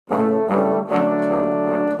Ethan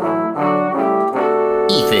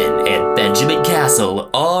and Benjamin Castle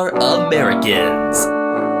are Americans.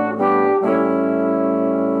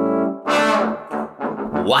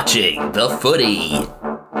 Watching the footy.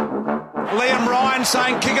 Liam Ryan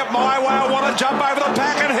saying, kick it my way, I want to jump over the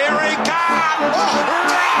pack, and here he comes!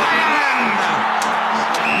 Ryan!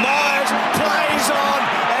 Myers plays on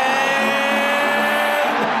and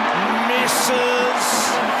misses.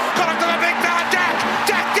 Got it to the big fella, Jack!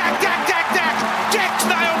 Jack's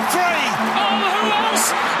nailed three! Oh, who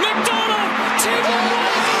else? McDonald!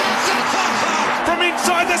 From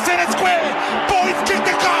inside the centre square, boys kick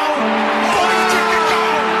the goal!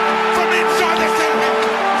 From inside the centre.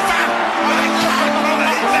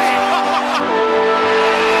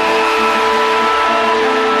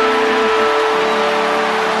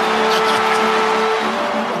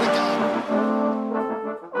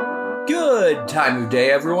 Good time of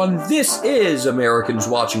day, everyone. This is Americans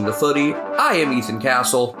Watching the Footy. I am Ethan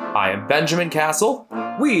Castle. I am Benjamin Castle.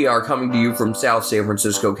 We are coming to you from South San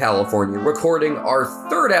Francisco, California, recording our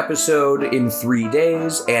third episode in 3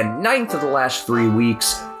 days and ninth of the last 3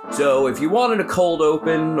 weeks. So if you wanted a cold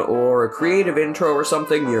open or a creative intro or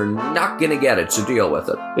something, you're not going to get it, so deal with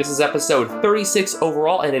it. This is episode 36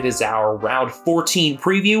 overall, and it is our round 14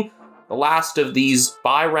 preview. The last of these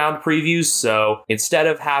by-round previews, so instead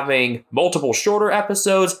of having multiple shorter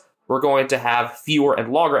episodes, we're going to have fewer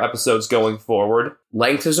and longer episodes going forward.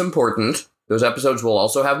 Length is important. Those episodes will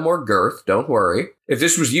also have more girth, don't worry. If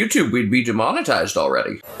this was YouTube, we'd be demonetized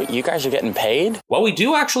already. But you guys are getting paid? Well, we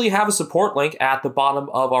do actually have a support link at the bottom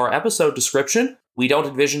of our episode description. We don't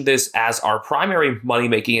envision this as our primary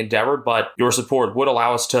money-making endeavor, but your support would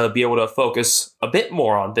allow us to be able to focus a bit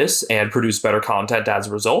more on this and produce better content as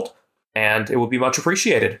a result. And it would be much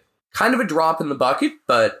appreciated. Kind of a drop in the bucket,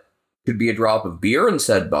 but could be a drop of beer in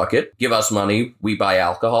said bucket. Give us money, we buy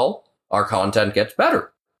alcohol, our content gets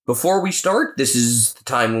better. Before we start, this is the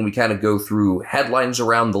time when we kind of go through headlines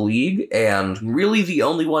around the league, and really the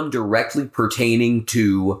only one directly pertaining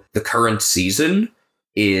to the current season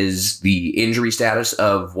is the injury status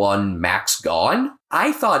of one Max Gawn.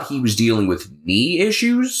 I thought he was dealing with knee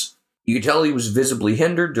issues. You could tell he was visibly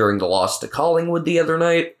hindered during the loss to Collingwood the other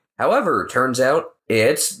night. However, it turns out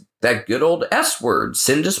it's that good old S word,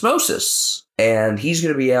 syndesmosis. And he's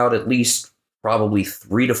going to be out at least probably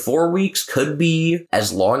 3 to 4 weeks, could be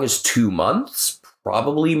as long as 2 months,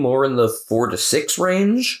 probably more in the 4 to 6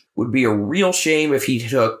 range. Would be a real shame if he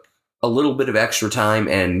took a little bit of extra time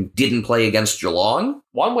and didn't play against Geelong.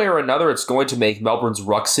 One way or another, it's going to make Melbourne's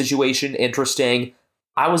ruck situation interesting.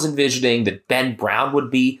 I was envisioning that Ben Brown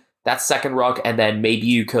would be that second ruck, and then maybe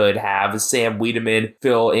you could have Sam Wiedemann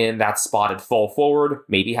fill in that spot at full forward.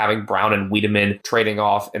 Maybe having Brown and Wiedemann trading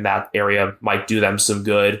off in that area might do them some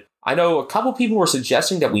good. I know a couple people were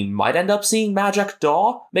suggesting that we might end up seeing Majak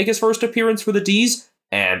Daw make his first appearance for the D's,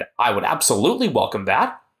 and I would absolutely welcome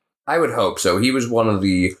that. I would hope so. He was one of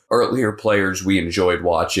the earlier players we enjoyed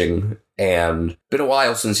watching, and been a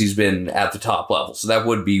while since he's been at the top level, so that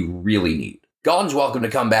would be really neat. Gawn's welcome to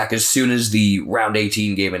come back as soon as the round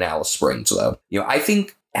 18 game in Alice Springs, though. I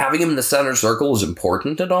think having him in the center circle is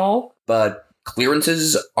important and all, but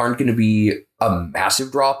clearances aren't going to be a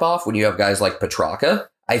massive drop-off when you have guys like Petrarca.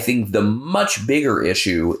 I think the much bigger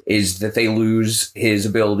issue is that they lose his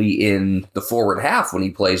ability in the forward half when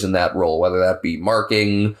he plays in that role, whether that be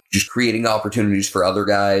marking, just creating opportunities for other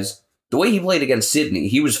guys. The way he played against Sydney,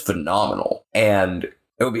 he was phenomenal, and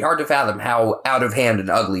it would be hard to fathom how out of hand and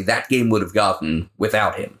ugly that game would have gotten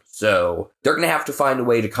without him. So they're going to have to find a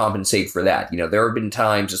way to compensate for that. There have been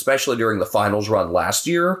times, especially during the finals run last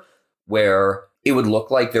year, where it would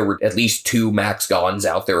look like there were at least 2 Max Gawns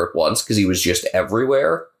out there at once because he was just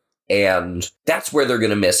everywhere. And that's where they're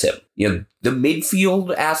going to miss him. The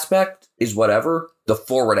midfield aspect is whatever. The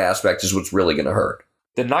forward aspect is what's really going to hurt.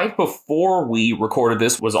 The night before we recorded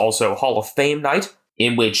this was also Hall of Fame night,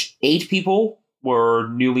 in which 8 people were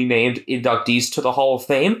newly named inductees to the Hall of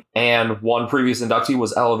Fame, and one previous inductee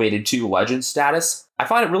was elevated to legend status. I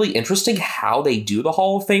find it really interesting how they do the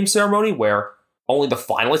Hall of Fame ceremony, where only the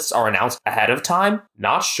finalists are announced ahead of time.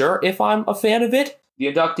 Not sure if I'm a fan of it.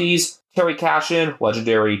 The inductees: Terry Cashin,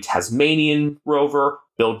 legendary Tasmanian rover;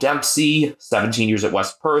 Bill Dempsey, 17 years at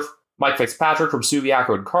West Perth; Mike Fitzpatrick from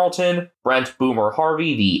Subiaco and Carlton; Brent Boomer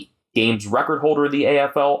Harvey, the games record holder in the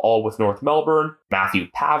AFL, all with North Melbourne; Matthew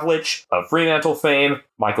Pavlich of Fremantle fame;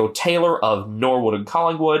 Michael Taylor of Norwood and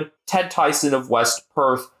Collingwood; Ted Tyson of West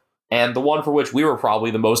Perth; and the one for which we were probably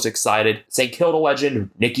the most excited, St Kilda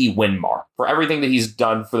legend Nicky Winmar. For everything that he's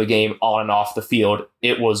done for the game on and off the field,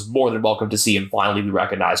 it was more than welcome to see him finally be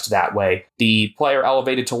recognized that way. The player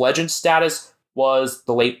elevated to legend status was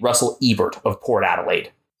the late Russell Ebert of Port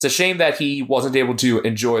Adelaide. It's a shame that he wasn't able to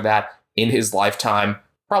enjoy that in his lifetime.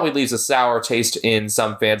 Probably leaves a sour taste in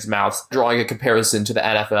some fans' mouths. Drawing a comparison to the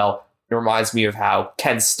NFL, it reminds me of how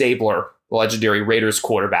Ken Stabler, the legendary Raiders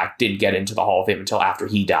quarterback, didn't get into the Hall of Fame until after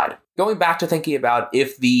he died. Going back to thinking about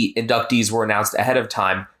if the inductees were announced ahead of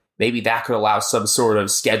time, maybe that could allow some sort of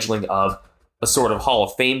scheduling of a sort of Hall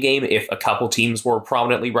of Fame game if a couple teams were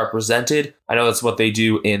prominently represented. I know that's what they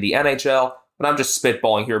do in the NHL, but I'm just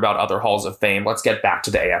spitballing here about other Halls of Fame. Let's get back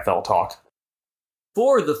to the AFL talk.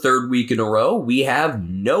 For the third week in a row, we have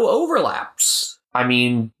no overlaps. I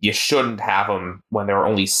mean, you shouldn't have them when there are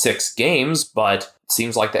only 6 games, but it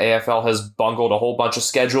seems like the AFL has bungled a whole bunch of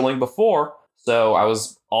scheduling before, so I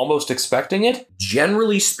was almost expecting it.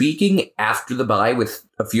 Generally speaking, after the bye with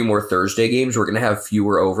a few more Thursday games, we're going to have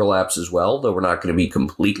fewer overlaps as well, though we're not going to be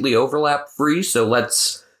completely overlap-free, so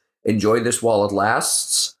let's enjoy this while it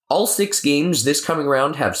lasts. All 6 games this coming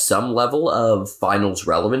round have some level of finals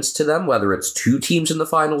relevance to them, whether it's 2 teams in the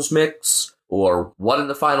finals mix or 1 in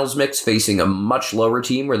the finals mix facing a much lower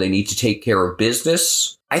team where they need to take care of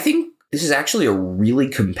business. I think this is actually a really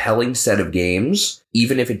compelling set of games,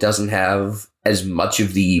 even if it doesn't have as much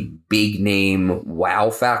of the big name wow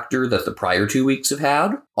factor that the prior 2 weeks have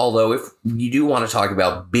had. Although if you do want to talk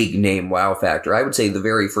about big name wow factor, I would say the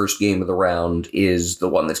very first game of the round is the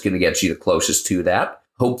one that's going to get you the closest to that.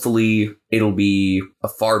 Hopefully, it'll be a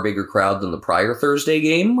far bigger crowd than the prior Thursday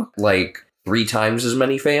game, like 3 times as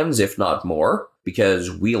many fans, if not more,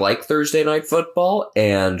 because we like Thursday night football,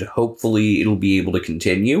 and hopefully it'll be able to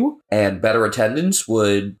continue, and better attendance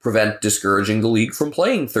would prevent discouraging the league from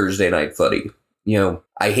playing Thursday night footy. You know,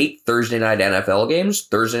 I hate Thursday night NFL games,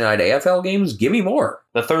 Thursday night AFL games, give me more.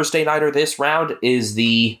 The Thursday nighter this round is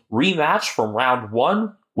the rematch from round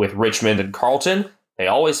 1 with Richmond and Carlton. They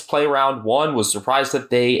always play round 1. Was surprised that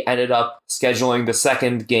they ended up scheduling the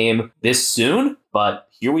second game this soon. But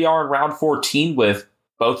here we are in round 14 with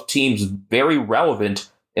both teams very relevant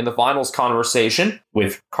in the finals conversation,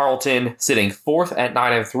 with Carlton sitting 4th at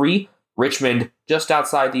 9-3, Richmond just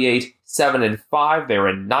outside the 8, 7-5. They're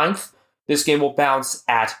in 9th. This game will bounce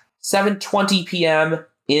at 7:20 p.m.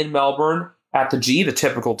 in Melbourne at the G, the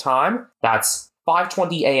typical time. That's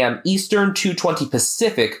 5:20 a.m. Eastern, 2:20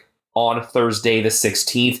 Pacific on Thursday the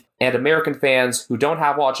 16th, and American fans who don't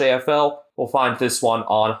have Watch AFL will find this one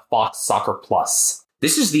on Fox Soccer Plus.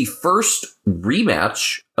 This is the first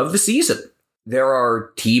rematch of the season. There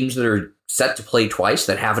are teams that are set to play twice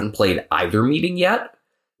that haven't played either meeting yet.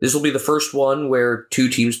 This will be the first one where 2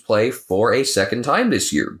 teams play for a second time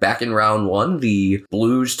this year. Back in round 1, the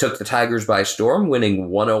Blues took the Tigers by storm, winning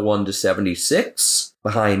 101-76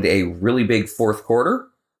 behind a really big fourth quarter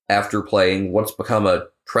after playing what's become a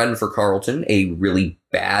trend for Carlton, a really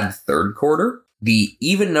bad third quarter. The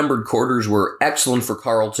even-numbered quarters were excellent for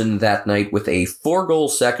Carlton that night with a 4-goal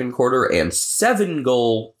second quarter and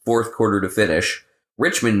 7-goal fourth quarter to finish.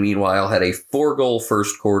 Richmond, meanwhile, had a 4-goal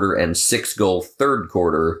first quarter and 6-goal third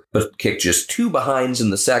quarter, but kicked just 2 behinds in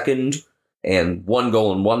the second and 1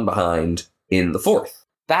 goal and 1 behind in the fourth.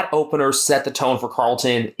 That opener set the tone for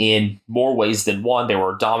Carlton in more ways than one. They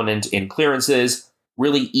were dominant in clearances,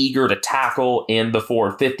 really eager to tackle in the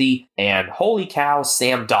forward 50, and holy cow,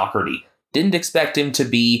 Sam Doherty. Didn't expect him to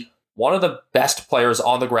be one of the best players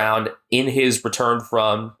on the ground in his return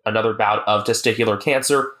from another bout of testicular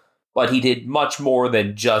cancer, but he did much more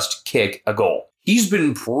than just kick a goal. He's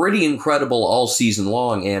been pretty incredible all season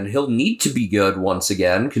long, and he'll need to be good once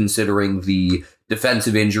again, considering the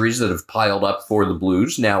defensive injuries that have piled up for the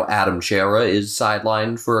Blues. Now Adam Chera is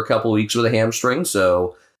sidelined for a couple weeks with a hamstring,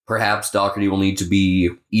 so perhaps Doherty will need to be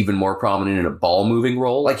even more prominent in a ball-moving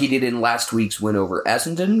role, like he did in last week's win over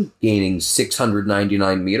Essendon, gaining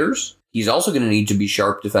 699 meters. He's also going to need to be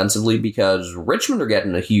sharp defensively because Richmond are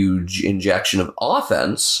getting a huge injection of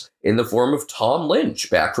offense in the form of Tom Lynch,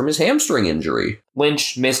 back from his hamstring injury.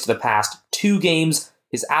 Lynch missed the past 2 games.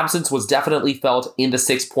 His absence was definitely felt in the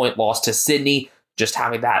 6-point loss to Sydney. Just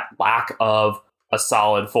having that lack of a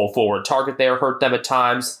solid full forward target there hurt them at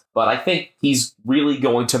times. But I think he's really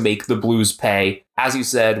going to make the Blues pay, as you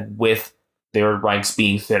said, with their ranks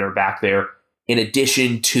being thinner back there. In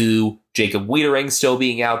addition to Jacob Wiedering still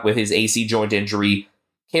being out with his AC joint injury,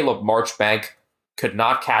 Caleb Marchbank could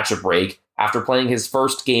not catch a break. After playing his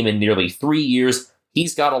first game in nearly 3 years,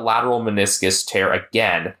 he's got a lateral meniscus tear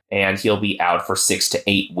again, and he'll be out for 6 to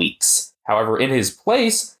 8 weeks. However, in his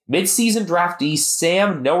place, mid-season draftee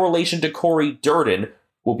Sam, no relation to Corey Durden,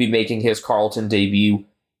 will be making his Carlton debut.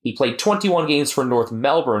 He played 21 games for North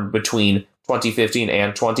Melbourne between 2015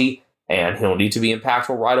 and 20, and he'll need to be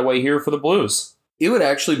impactful right away here for the Blues. It would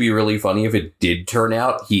actually be really funny if it did turn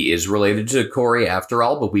out he is related to Corey after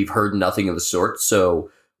all, but we've heard nothing of the sort,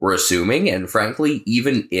 so we're assuming. And frankly,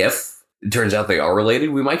 even if it turns out they are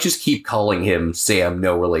related, we might just keep calling him Sam,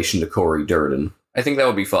 no relation to Corey Durden. I think that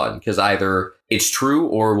would be fun, because either it's true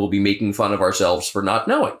or we'll be making fun of ourselves for not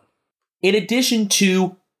knowing. In addition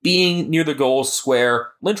to being near the goal square,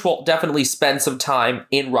 Lynch will definitely spend some time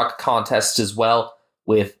in ruck contests as well.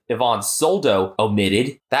 With Ivan Soldo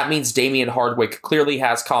omitted, that means Damian Hardwick clearly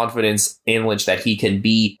has confidence in Lynch that he can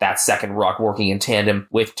be that second ruck working in tandem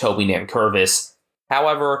with Toby Nankervis.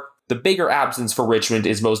 However, the bigger absence for Richmond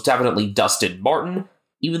is most definitely Dustin Martin,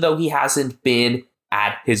 even though he hasn't been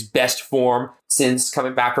at his best form since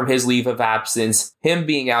coming back from his leave of absence. Him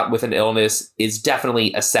being out with an illness is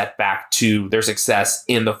definitely a setback to their success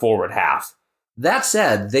in the forward half. That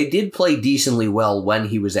said, they did play decently well when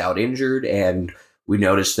he was out injured, and we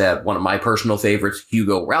noticed that one of my personal favorites,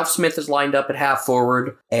 Hugo Ralph Smith, is lined up at half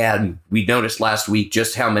forward. And we noticed last week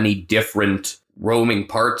just how many different roaming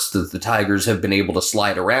parts that the Tigers have been able to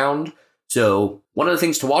slide around. So one of the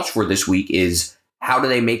things to watch for this week is how do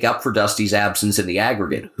they make up for Dusty's absence in the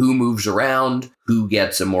aggregate? Who moves around? Who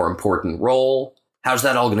gets a more important role? How's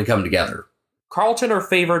that all going to come together? Carlton are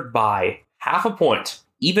favored by half a point.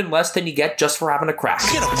 Even less than you get just for having a crack.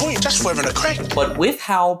 You get a point just for having a crack. But with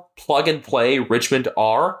how plug and play Richmond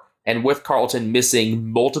are, and with Carlton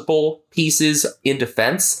missing multiple pieces in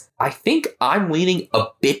defense, I think I'm leaning a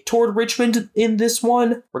bit toward Richmond in this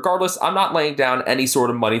one. Regardless, I'm not laying down any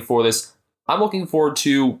sort of money for this. I'm looking forward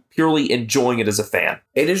to purely enjoying it as a fan.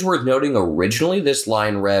 It is worth noting originally this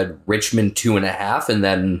line read Richmond 2.5 and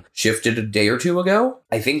then shifted a day or two ago.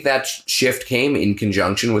 I think that shift came in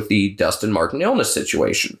conjunction with the Dustin Martin illness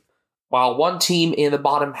situation. While one team in the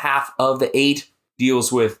bottom half of the 8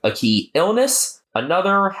 deals with a key illness,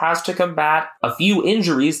 another has to combat a few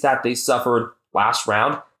injuries that they suffered last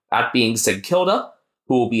round, that being St Kilda,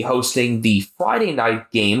 who will be hosting the Friday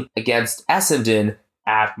night game against Essendon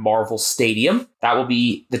at Marvel Stadium. That will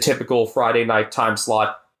be the typical Friday night time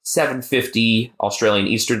slot, 7:50 Australian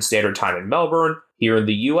Eastern Standard Time in Melbourne. Here in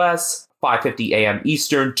the US, 5:50 a.m.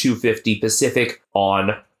 Eastern, 2:50 Pacific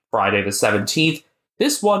on Friday the 17th.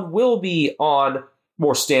 This one will be on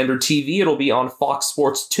more standard TV. It'll be on Fox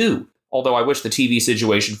Sports 2. Although I wish the TV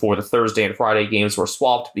situation for the Thursday and Friday games were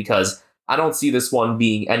swapped, because I don't see this one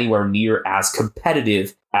being anywhere near as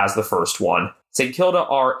competitive as the first one. St Kilda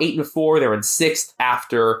are 8-4. They're in 6th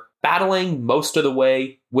after battling most of the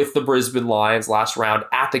way with the Brisbane Lions last round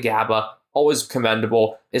at the Gabba. Always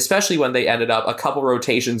commendable, especially when they ended up a couple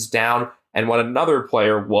rotations down and when another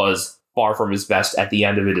player was far from his best at the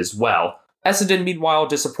end of it as well. Essendon, meanwhile,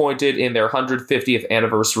 disappointed in their 150th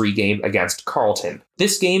anniversary game against Carlton.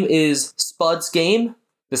 This game is Spud's game.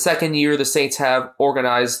 The second year the Saints have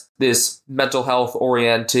organized this mental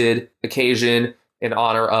health-oriented occasion in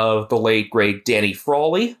honor of the late, great Danny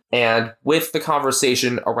Frawley. And with the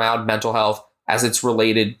conversation around mental health as it's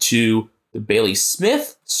related to the Bailey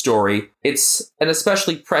Smith story, it's an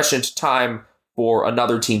especially prescient time for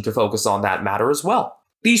another team to focus on that matter as well.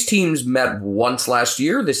 These teams met once last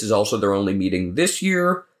year. This is also their only meeting this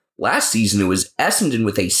year. Last season, it was Essendon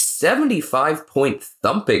with a 75-point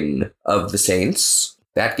thumping of the Saints.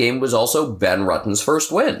 That game was also Ben Rutten's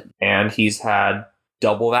first win. And he's had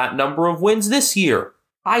double that number of wins this year.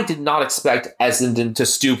 I did not expect Essendon to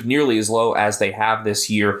stoop nearly as low as they have this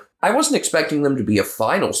year. I wasn't expecting them to be a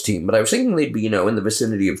finals team, but I was thinking they'd be, in the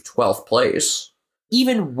vicinity of 12th place.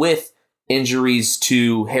 Even with injuries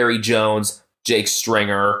to Harry Jones, Jake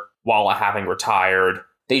Stringer, Walla having retired,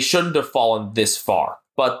 they shouldn't have fallen this far.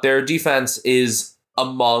 But their defense is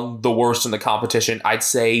among the worst in the competition. I'd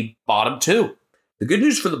say bottom 2. The good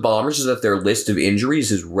news for the Bombers is that their list of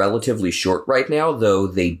injuries is relatively short right now, though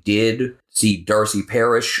they did see Darcy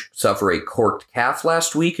Parish suffer a corked calf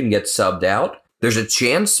last week and get subbed out. There's a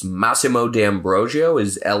chance Massimo D'Ambrosio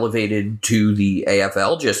is elevated to the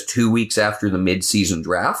AFL just 2 weeks after the mid-season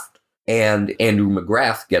draft, and Andrew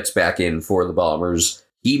McGrath gets back in for the Bombers.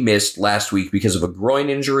 He missed last week because of a groin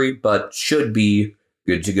injury, but should be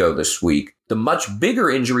good to go this week. The much bigger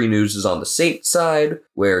injury news is on the Saints side,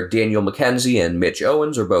 where Daniel McKenzie and Mitch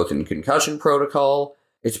Owens are both in concussion protocol.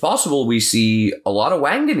 It's possible we see a lot of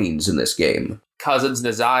Wanganines in this game. Cousins,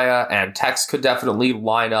 Nazaya, and Tex could definitely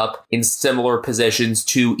line up in similar positions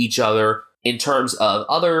to each other. In terms of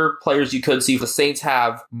other players you could see, the Saints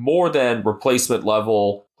have more than replacement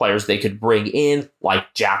level players they could bring in,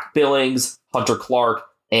 like Jack Billings, Hunter Clark,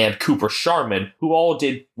 and Cooper Sharman, who all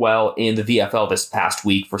did well in the VFL this past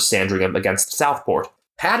week for Sandringham against Southport.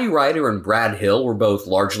 Paddy Ryder and Brad Hill were both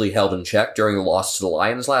largely held in check during the loss to the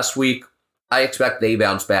Lions last week. I expect they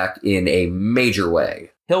bounce back in a major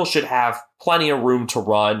way. Hill should have plenty of room to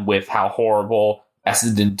run with how horrible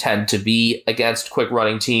Essendon tend to be against quick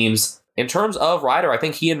running teams. In terms of Ryder, I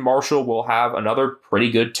think he and Marshall will have another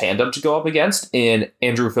pretty good tandem to go up against in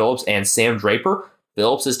Andrew Phillips and Sam Draper.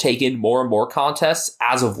 Phillips has taken more and more contests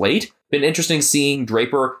as of late. Been interesting seeing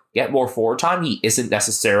Draper get more forward time. He isn't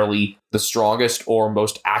necessarily the strongest or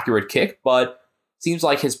most accurate kick, but seems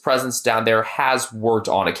like his presence down there has worked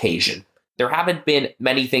on occasion. There haven't been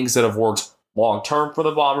many things that have worked long-term for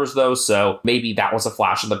the Bombers, though, so maybe that was a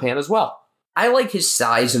flash in the pan as well. I like his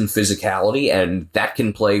size and physicality, and that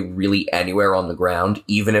can play really anywhere on the ground,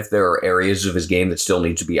 even if there are areas of his game that still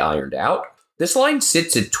need to be ironed out. This line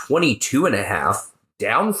sits at 22.5,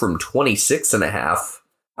 down from 26.5.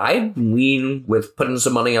 I'd lean with putting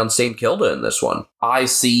some money on St. Kilda in this one. I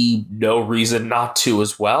see no reason not to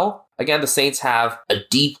as well. Again, the Saints have a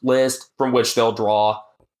deep list from which they'll draw.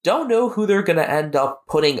 Don't know who they're going to end up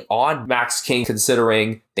putting on Max King,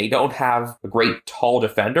 considering they don't have a great tall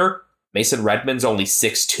defender. Mason Redmond's only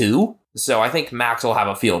 6'2", so I think Max will have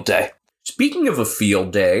a field day. Speaking of a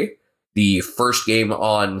field day, the first game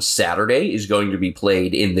on Saturday is going to be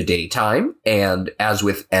played in the daytime, and as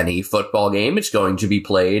with any football game, it's going to be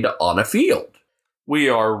played on a field. We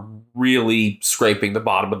are really scraping the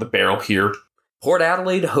bottom of the barrel here. Port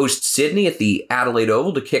Adelaide hosts Sydney at the Adelaide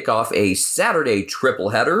Oval to kick off a Saturday triple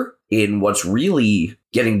header in what's really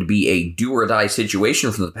getting to be a do-or-die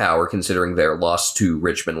situation for the Power, considering their loss to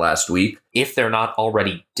Richmond last week. If they're not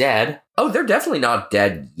already dead. Oh, they're definitely not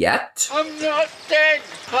dead yet. I'm not dead.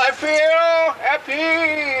 I feel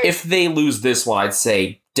happy. If they lose this one, I'd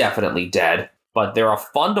say definitely dead. But they're a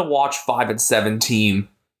fun-to-watch 5-7 team,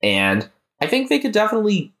 and I think they could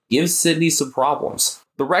definitely give Sydney some problems.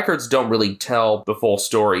 The records don't really tell the full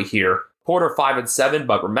story here. Port are 5-7,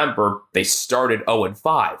 but remember, they started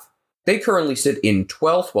 0-5. They currently sit in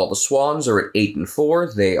 12th, while the Swans are at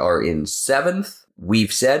 8-4. They are in 7th.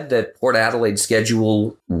 We've said that Port Adelaide's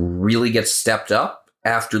schedule really gets stepped up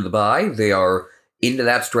after the bye. They are into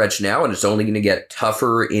that stretch now, and it's only going to get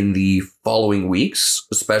tougher in the following weeks,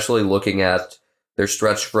 especially looking at their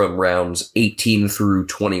stretch from rounds 18 through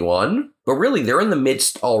 21. But really, they're in the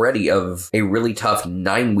midst already of a really tough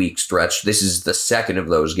 9-week stretch. This is the second of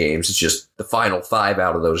those games. It's just the final 5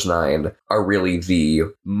 out of those 9 are really the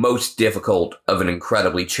most difficult of an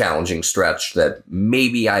incredibly challenging stretch that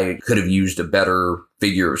maybe I could have used a better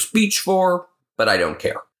figure of speech for, but I don't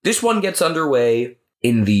care. This one gets underway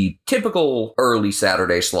in the typical early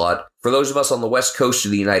Saturday slot. For those of us on the west coast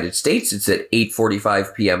of the United States, it's at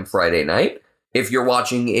 8:45 p.m. Friday night. If you're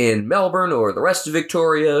watching in Melbourne or the rest of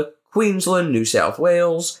Victoria, Queensland, New South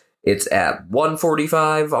Wales, it's at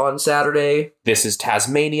 1:45 on Saturday. This is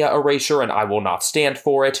Tasmania erasure, and I will not stand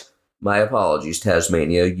for it. My apologies,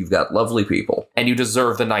 Tasmania. You've got lovely people. And you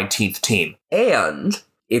deserve the 19th team. And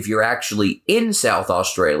if you're actually in South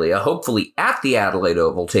Australia, hopefully at the Adelaide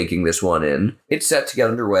Oval taking this one in, it's set to get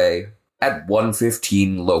underway at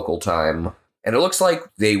 1:15 local time. And it looks like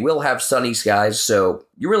they will have sunny skies, so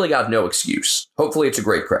you really got no excuse. Hopefully it's a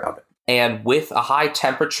great crowd. And with a high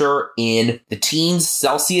temperature in the teens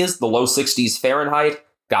Celsius, the low 60s Fahrenheit,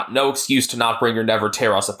 got no excuse to not bring your Never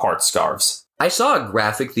Tear Us Apart scarves. I saw a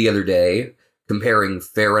graphic the other day comparing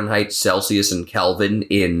Fahrenheit, Celsius, and Kelvin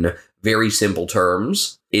in very simple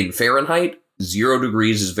terms. In Fahrenheit, 0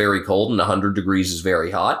 degrees is very cold and 100 degrees is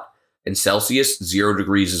very hot. In Celsius, 0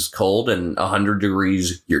 degrees is cold and 100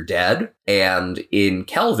 degrees you're dead. And in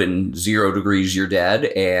Kelvin, 0 degrees you're dead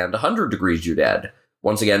and 100 degrees you're dead.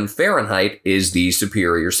 Once again, Fahrenheit is the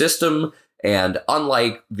superior system, and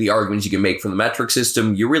unlike the arguments you can make from the metric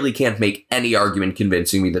system, you really can't make any argument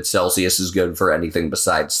convincing me that Celsius is good for anything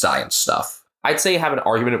besides science stuff. I'd say you have an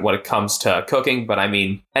argument when it comes to cooking, but I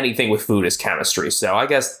mean, anything with food is chemistry, so I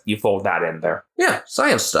guess you fold that in there. Yeah,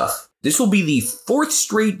 science stuff. This will be the 4th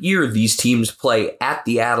straight year these teams play at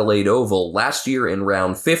the Adelaide Oval. Last year in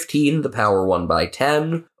round 15, the Power won by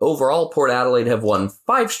 10. Overall, Port Adelaide have won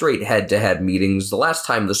 5 straight head-to-head meetings. The last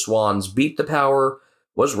time the Swans beat the Power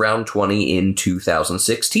was round 20 in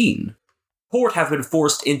 2016. Port have been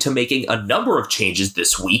forced into making a number of changes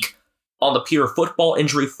this week. On the pure football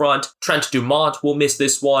injury front, Trent Dumont will miss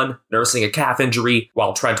this one, nursing a calf injury,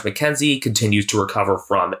 while Trent McKenzie continues to recover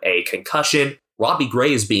from a concussion. Robbie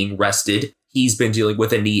Gray is being rested. He's been dealing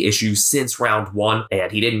with a knee issue since round 1,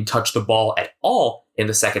 and he didn't touch the ball at all in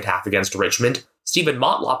the second half against Richmond. Stephen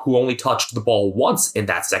Motlop, who only touched the ball once in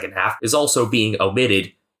that second half, is also being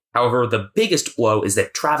omitted. However, the biggest blow is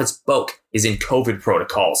that Travis Boak is in COVID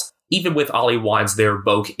protocols. Even with Ollie Wines there,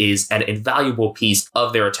 Boak is an invaluable piece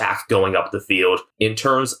of their attack going up the field. In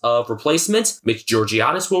terms of replacements, Mitch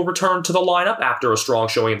Georgiadis will return to the lineup after a strong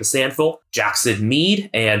showing at the Sandville. Jackson Meade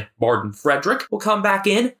and Martin Frederick will come back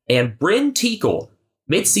in. And Bryn Teakle,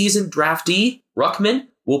 mid-season draftee, ruckman,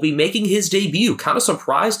 will be making his debut. Kind of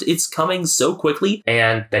surprised it's coming so quickly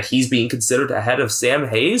and that he's being considered ahead of Sam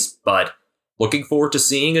Hayes, but looking forward to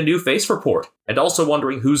seeing a new face report. And also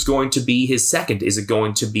wondering who's going to be his second. Is it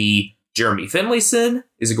going to be Jeremy Finlayson?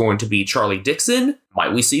 Is it going to be Charlie Dixon?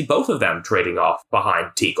 Might we see both of them trading off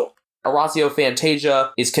behind Teagle? Orazio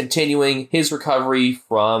Fantasia is continuing his recovery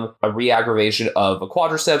from a re-aggravation of a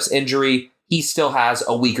quadriceps injury. He still has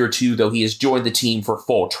a week or two, though he has joined the team for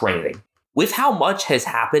full training. With how much has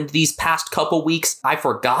happened these past couple weeks, I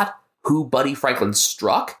forgot who Buddy Franklin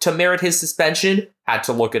struck to merit his suspension. Had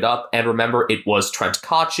to look it up and remember it was Trent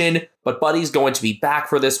Cotchin, but Buddy's going to be back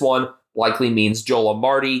for this one. Likely means Joel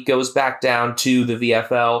Amarty goes back down to the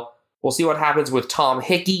VFL. We'll see what happens with Tom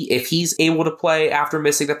Hickey if he's able to play after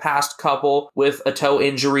missing the past couple with a toe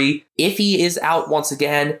injury. If he is out once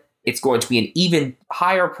again, it's going to be an even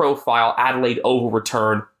higher profile Adelaide Oval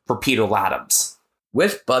return for Peter Laddams.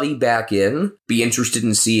 With Buddy back in, be interested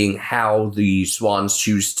in seeing how the Swans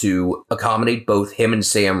choose to accommodate both him and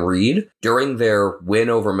Sam Reid. During their win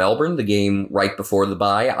over Melbourne, the game right before the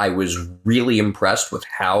bye, I was really impressed with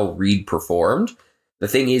how Reid performed. The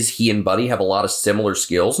thing is, he and Buddy have a lot of similar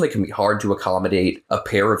skills, and it can be hard to accommodate a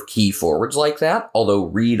pair of key forwards like that, although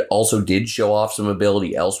Reid also did show off some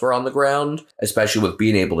ability elsewhere on the ground, especially with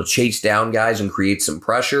being able to chase down guys and create some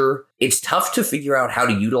pressure. It's tough to figure out how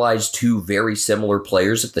to utilize two very similar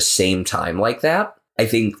players at the same time like that. I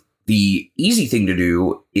think the easy thing to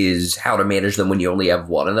do is how to manage them when you only have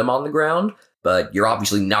one of them on the ground, but you're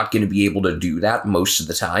obviously not going to be able to do that most of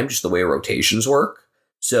the time, just the way rotations work.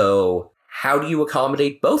 So how do you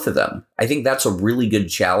accommodate both of them? I think that's a really good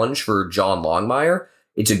challenge for John Longmire.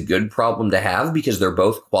 It's a good problem to have because they're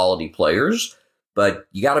both quality players, but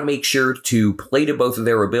you got to make sure to play to both of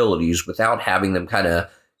their abilities without having them kind of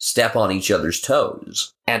step on each other's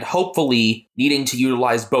toes. And hopefully, needing to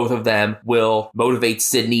utilize both of them will motivate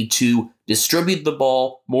Sydney to distribute the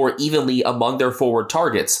ball more evenly among their forward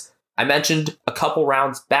targets. I mentioned a couple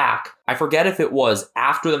rounds back, I forget if it was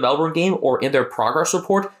after the Melbourne game or in their progress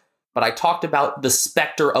report, but I talked about the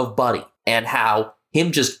specter of Buddy and how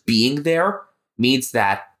him just being there means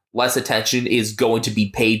that less attention is going to be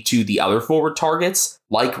paid to the other forward targets,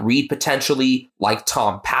 like Reid potentially, like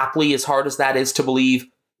Tom Papley, as hard as that is to believe.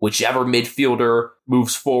 Whichever midfielder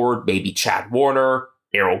moves forward, maybe Chad Warner,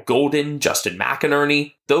 Errol Golden, Justin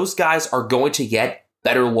McInerney, those guys are going to get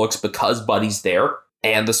better looks because Buddy's there,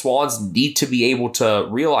 and the Swans need to be able to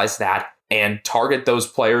realize that and target those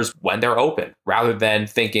players when they're open, rather than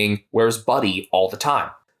thinking, where's Buddy all the time?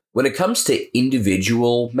 When it comes to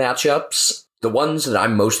individual matchups, the ones that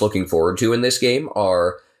I'm most looking forward to in this game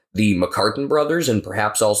are the McCartan brothers and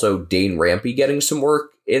perhaps also Dane Rampy getting some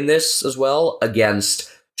work in this as well against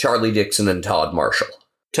Charlie Dixon and Todd Marshall.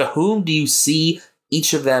 To whom do you see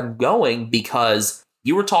each of them going? Because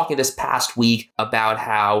you were talking this past week about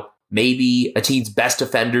how maybe a team's best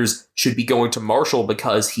defenders should be going to Marshall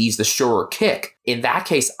because he's the surer kick. In that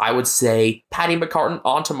case, I would say Paddy McCartan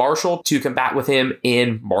onto Marshall to combat with him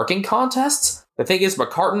in marking contests. The thing is,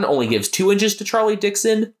 McCartan only gives 2 inches to Charlie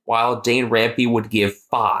Dixon, while Dane Rampy would give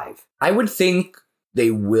 5. I would think they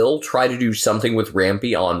will try to do something with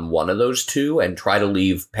Rampy on one of those two and try to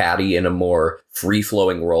leave Paddy in a more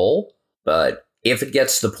free-flowing role. But if it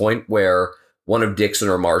gets to the point where one of Dixon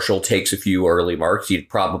or Marshall takes a few early marks, you'd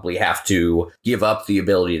probably have to give up the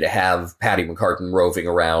ability to have Paddy McCartan roving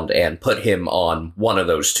around and put him on one of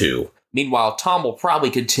those two. Meanwhile, Tom will probably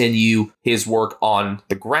continue his work on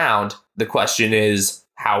the ground. The question is,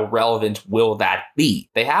 how relevant will that be?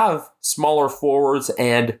 They have smaller forwards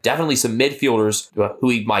and definitely some midfielders who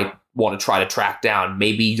he might want to try to track down.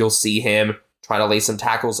 Maybe you'll see him trying to lay some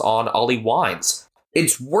tackles on Ollie Wines.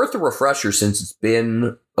 It's worth a refresher since it's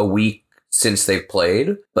been a week since they've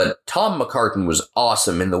played, but Tom McCartan was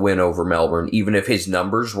awesome in the win over Melbourne. Even if his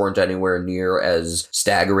numbers weren't anywhere near as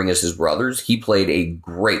staggering as his brothers, he played a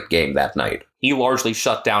great game that night. He largely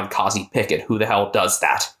shut down Kazi Pickett. Who the hell does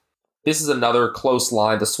that? This is another close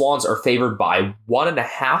line. The Swans are favored by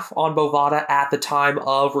 1.5 on Bovada at the time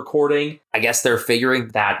of recording. I guess they're figuring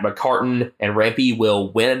that McCartan and Rampy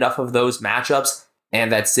will win enough of those matchups and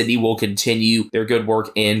that Sydney will continue their good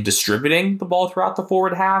work in distributing the ball throughout the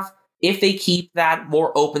forward half. If they keep that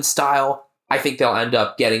more open style, I think they'll end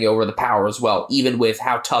up getting over the Power as well, even with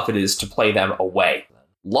how tough it is to play them away.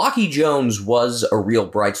 Lachie Jones was a real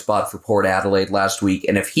bright spot for Port Adelaide last week,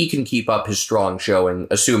 and if he can keep up his strong showing,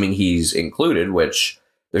 assuming he's included, which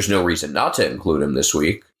there's no reason not to include him this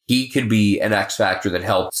week, he could be an X factor that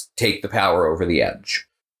helps take the Power over the edge.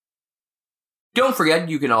 Don't forget,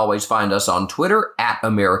 you can always find us on Twitter at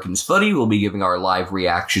Americans Footy. We'll be giving our live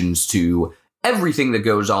reactions to everything that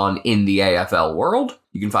goes on in the AFL world.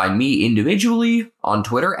 You can find me individually on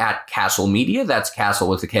Twitter at Castle Media. That's Castle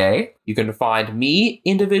with a K. You can find me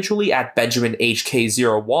individually at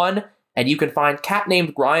BenjaminHK01. And you can find Cat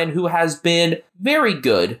Named Brian, who has been very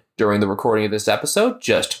good during the recording of this episode,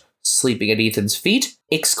 just sleeping at Ethan's feet,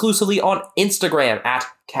 exclusively on Instagram at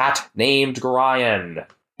Cat Named Brian.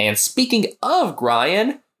 And speaking of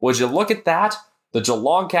Brian, would you look at that? The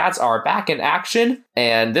Geelong Cats are back in action,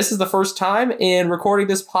 and this is the first time in recording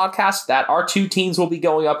this podcast that our two teams will be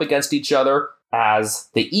going up against each other as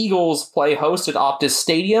the Eagles play host at Optus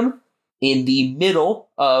Stadium in the middle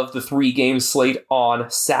of the 3-game slate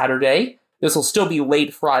on Saturday. This will still be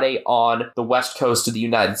late Friday on the west coast of the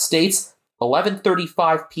United States,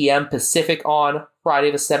 11:35 p.m. Pacific on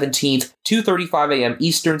Friday the 17th, 2:35 a.m.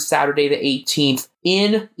 Eastern Saturday the 18th.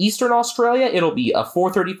 In Eastern Australia, it'll be a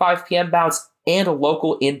 4:35 p.m. bounce, and a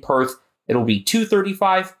local in Perth. It'll be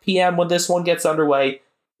 2:35 p.m. when this one gets underway.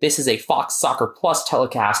 This is a Fox Soccer Plus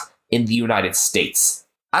telecast in the United States.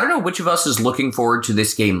 I don't know which of us is looking forward to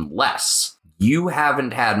this game less. You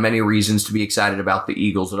haven't had many reasons to be excited about the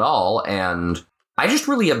Eagles at all, and I just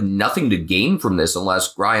really have nothing to gain from this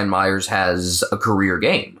unless Brian Myers has a career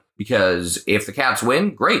game. Because if the Cats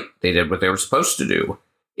win, great, they did what they were supposed to do.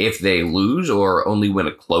 If they lose or only win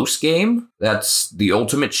a close game, that's the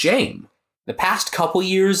ultimate shame. The past couple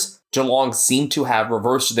years, Geelong seemed to have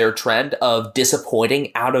reversed their trend of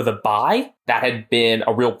disappointing out of the bye. That had been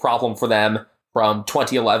a real problem for them from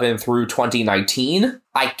 2011 through 2019.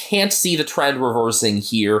 I can't see the trend reversing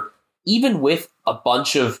here, even with a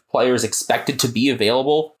bunch of players expected to be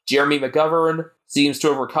available. Jeremy McGovern seems to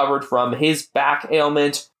have recovered from his back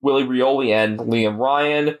ailment. Willie Rioli and Liam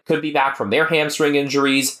Ryan could be back from their hamstring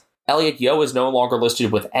injuries. Elliot Yeo is no longer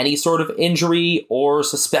listed with any sort of injury or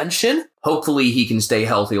suspension. Hopefully he can stay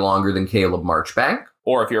healthy longer than Caleb Marchbank.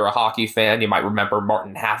 Or if you're a hockey fan, you might remember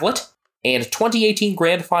Martin Havlet. And 2018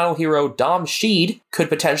 Grand Final hero Dom Sheed could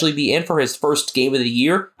potentially be in for his first game of the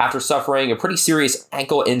year after suffering a pretty serious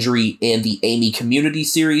ankle injury in the Amy Community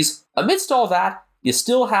Series. Amidst all that, you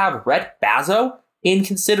still have Rhett Bazzo in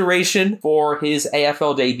consideration for his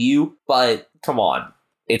AFL debut, but come on.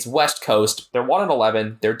 It's West Coast, they're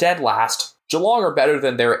 1-11, they're dead last. Geelong are better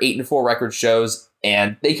than their 8-4 record shows,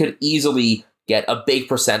 and they could easily get a big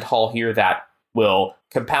percent haul here that will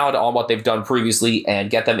compound on what they've done previously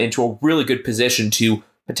and get them into a really good position to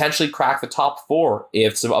potentially crack the top 4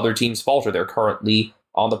 if some other teams falter. They're currently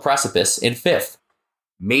on the precipice in 5th.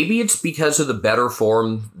 Maybe it's because of the better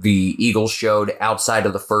form the Eagles showed outside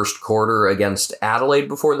of the first quarter against Adelaide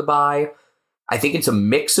before the bye. I think it's a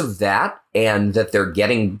mix of that and that they're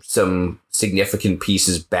getting some significant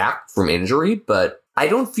pieces back from injury, but I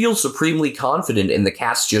don't feel supremely confident in the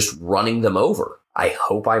Cats just running them over. I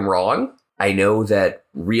hope I'm wrong. I know that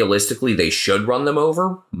realistically they should run them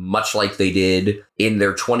over, much like they did in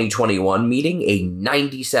their 2021 meeting, a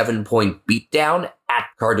 97-point beatdown at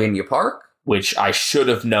Cardinia Park. Which I should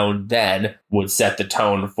have known then would set the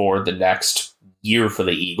tone for the next year for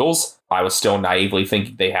the Eagles. I was still naively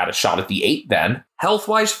thinking they had a shot at the 8 then.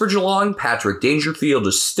 Health-wise for Geelong, Patrick Dangerfield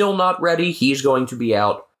is still not ready. He's going to be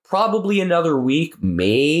out probably another week,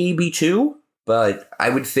 maybe 2. But I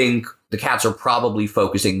would think the Cats are probably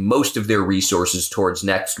focusing most of their resources towards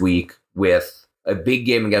next week with a big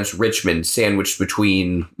game against Richmond sandwiched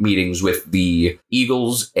between meetings with the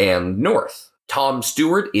Eagles and North. Tom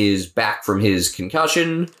Stewart is back from his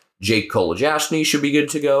concussion. Jake Kolajashny should be good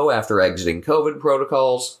to go after exiting COVID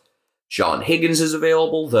protocols. Sean Higgins is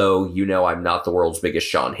available, though you know I'm not the world's biggest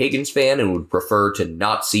Sean Higgins fan and would prefer to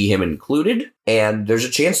not see him included. And there's a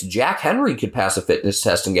chance Jack Henry could pass a fitness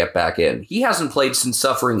test and get back in. He hasn't played since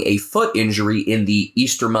suffering a foot injury in the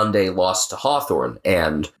Easter Monday loss to Hawthorn.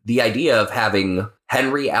 And the idea of having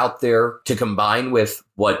Henry out there to combine with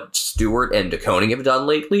what Stewart and DeConing have done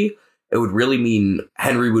lately, it would really mean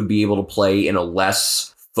Henry would be able to play in a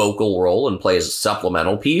less focal role and play as a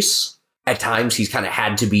supplemental piece. At times, he's kind of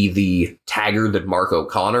had to be the tagger that Mark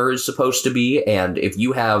O'Connor is supposed to be, and if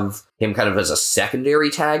you have him kind of as a secondary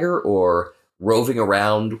tagger or roving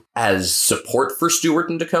around as support for Stewart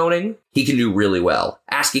and DeConing, he can do really well.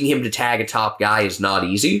 Asking him to tag a top guy is not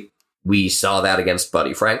easy. We saw that against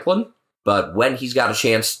Buddy Franklin, but when he's got a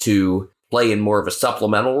chance to play in more of a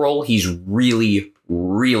supplemental role, he's really,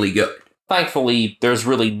 really good. thankfully, there's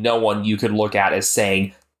really no one you could look at as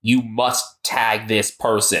saying, you must tag this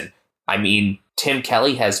person. I mean, Tim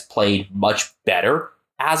Kelly has played much better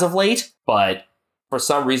as of late, but for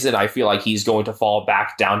some reason, I feel like he's going to fall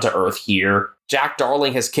back down to earth here. Jack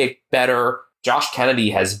Darling has kicked better. Josh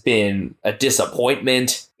Kennedy has been a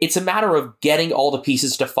disappointment. It's a matter of getting all the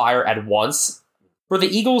pieces to fire at once. For the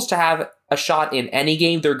Eagles to have a shot in any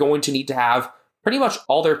game, they're going to need to have pretty much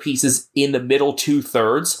all their pieces in the middle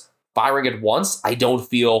 2/3 firing at once. I don't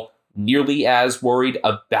feel nearly as worried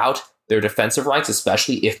about their defensive ranks,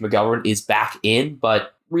 especially if McGovern is back in,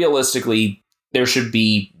 but realistically, there should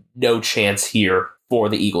be no chance here for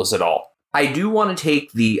the Eagles at all. I do want to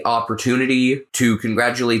take the opportunity to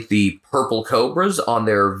congratulate the Purple Cobras on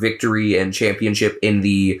their victory and championship in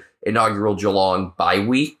the inaugural Geelong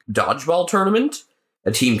bye-week dodgeball tournament.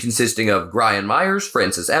 A team consisting of Brian Myers,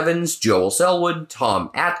 Francis Evans, Joel Selwood, Tom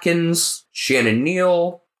Atkins, Shannon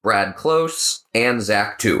Neal, Brad Close, and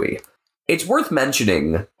Zach Toohey. It's worth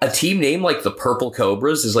mentioning, a team name like the Purple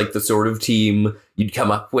Cobras is like the sort of team you'd come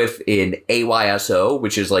up with in AYSO,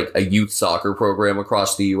 which is like a youth soccer program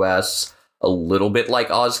across the US, a little bit like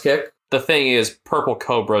Ozkick. The thing is, Purple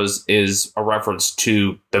Cobras is a reference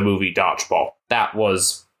to the movie Dodgeball. That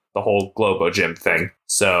was the whole Globo Gym thing.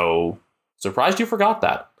 So, surprised you forgot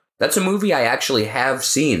that. That's a movie I actually have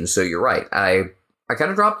seen, so you're right. I kind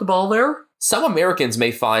of dropped the ball there. Some Americans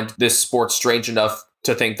may find this sport strange enough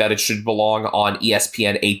to think that it should belong on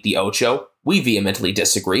ESPN 8 The Ocho. We vehemently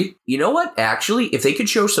disagree. You know what? Actually, if they could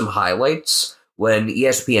show some highlights when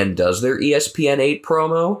ESPN does their ESPN 8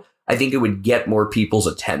 promo, I think it would get more people's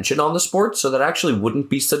attention on the sport, so that actually wouldn't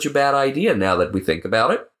be such a bad idea now that we think about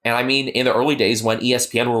it. And I mean, in the early days when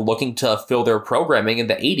ESPN were looking to fill their programming in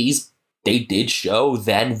the 80s, they did show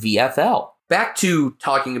then VFL. Back to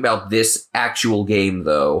talking about this actual game,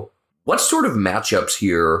 though. What sort of matchups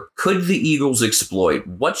here could the Eagles exploit?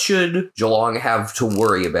 What should Geelong have to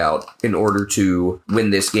worry about in order to win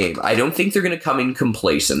this game? I don't think they're going to come in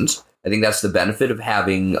complacent. I think that's the benefit of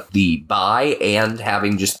having the bye and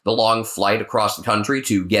having just the long flight across the country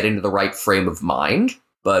to get into the right frame of mind.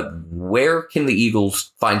 But where can the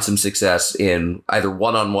Eagles find some success in either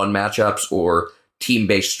one-on-one matchups or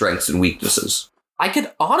team-based strengths and weaknesses? I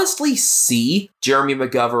could honestly see Jeremy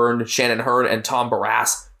McGovern, Shannon Hearn, and Tom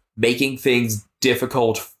Barrass making things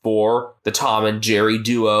difficult for the Tom and Jerry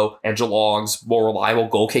duo and Geelong's more reliable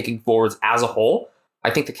goal-kicking forwards as a whole.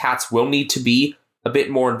 I think the Cats will need to be a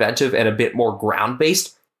bit more inventive and a bit more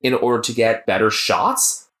ground-based in order to get better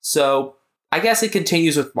shots. So I guess it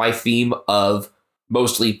continues with my theme of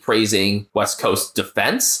mostly praising West Coast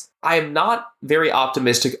defense. I am not very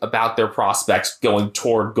optimistic about their prospects going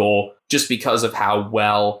toward goal just because of how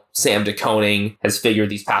well Sam DeConing has figured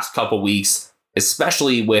these past couple weeks.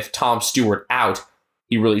 Especially with Tom Stewart out,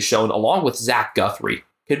 he really shown, along with Zach Guthrie.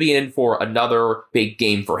 Could be in for another big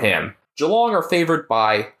game for him. Geelong are favored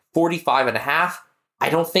by 45.5. I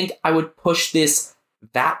don't think I would push this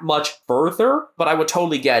that much further, but I would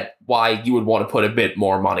totally get why you would want to put a bit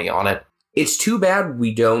more money on it. It's too bad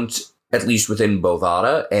we don't, at least within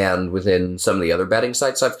Bovada and within some of the other betting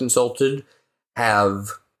sites I've consulted,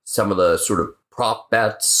 have some of the sort of prop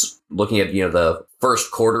bets looking at, the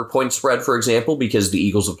first quarter point spread, for example, because the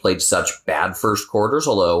Eagles have played such bad first quarters,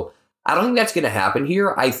 although I don't think that's going to happen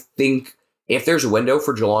here. I think if there's a window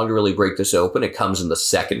for Geelong to really break this open, it comes in the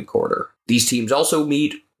second quarter. These teams also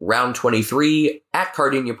meet round 23 at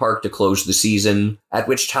Cardinia Park to close the season, at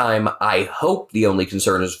which time I hope the only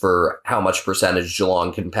concern is for how much percentage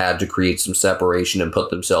Geelong can pad to create some separation and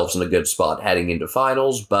put themselves in a good spot heading into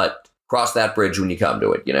finals, but cross that bridge when you come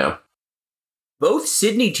to it, Both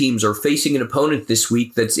Sydney teams are facing an opponent this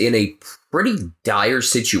week that's in a pretty dire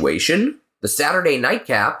situation. The Saturday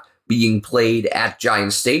nightcap, being played at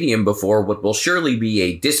Giants Stadium before what will surely be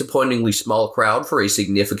a disappointingly small crowd for a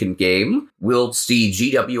significant game, will see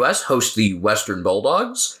GWS host the Western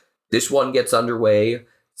Bulldogs. This one gets underway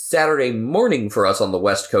Saturday morning for us on the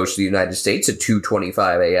west coast of the United States at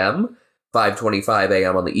 2:25 a.m., 5:25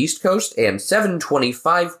 a.m. on the East Coast, and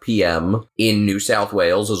 7:25 p.m. in New South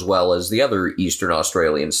Wales, as well as the other Eastern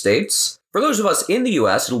Australian states. For those of us in the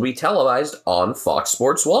US, it'll be televised on Fox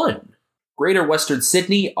Sports 1. Greater Western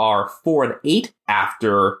Sydney are 4-8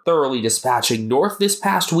 after thoroughly dispatching North this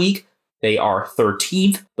past week. They are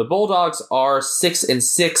 13th. The Bulldogs are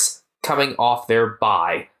 6-6 coming off their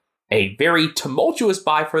bye. A very tumultuous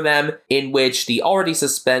bye for them, in which the already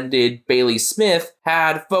suspended Bailey Smith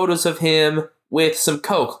had photos of him with some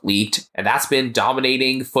coke leaked, and that's been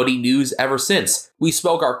dominating footy news ever since. We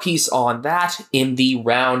spoke our piece on that in the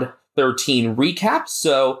round 13 recap,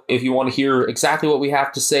 so if you want to hear exactly what we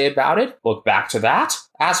have to say about it, look back to that.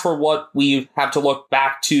 As for what we have to look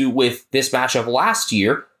back to with this matchup last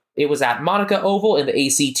year, it was at Monica Oval in the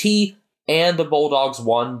ACT, and the Bulldogs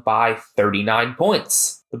won by 39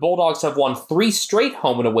 points. The Bulldogs have won 3 straight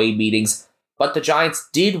home and away meetings, but the Giants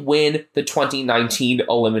did win the 2019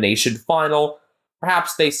 elimination final.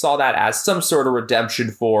 Perhaps they saw that as some sort of redemption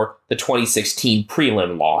for the 2016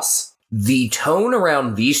 prelim loss. The tone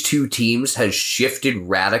around these two teams has shifted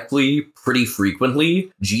radically pretty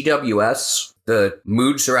frequently. GWS, the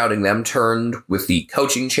mood surrounding them turned with the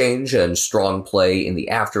coaching change and strong play in the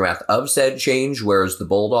aftermath of said change, whereas the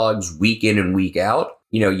Bulldogs, week in and week out,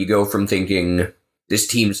 you go from thinking this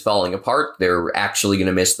team's falling apart, they're actually going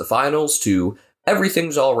to miss the finals, to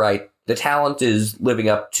everything's all right, the talent is living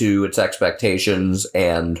up to its expectations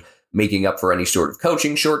and making up for any sort of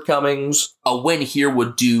coaching shortcomings. A win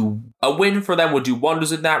for them would do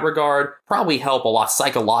wonders in that regard. Probably help a lot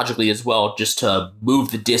psychologically as well, just to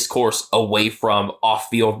move the discourse away from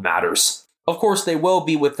off-field matters. Of course, they will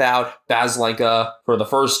be without Baslenka for the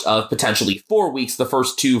first of potentially 4 weeks, the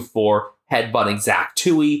first 2 for headbutting Zach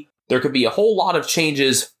Tui. There could be a whole lot of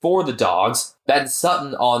changes for the Dogs. Ben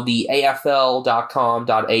Sutton on the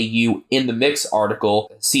AFL.com.au In the Mix article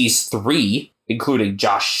sees 3, including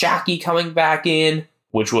Josh Shackey coming back in,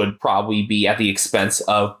 which would probably be at the expense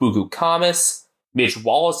of Buku Kamis. Mitch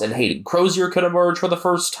Wallace and Hayden Crozier could emerge for the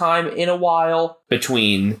first time in a while,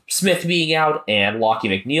 between Smith being out and Lockie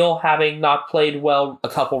McNeil having not played well a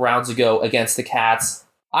couple rounds ago against the Cats.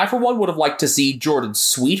 I, for one, would have liked to see Jordan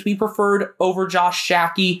Sweet be preferred over Josh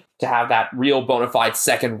Shackey to have that real bona fide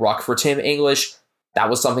second ruck for Tim English. That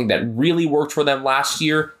was something that really worked for them last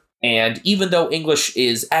year. And even though English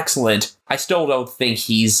is excellent, I still don't think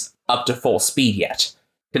he's up to full speed yet.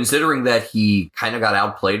 Considering that he kind of got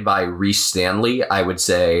outplayed by Reece Stanley, I would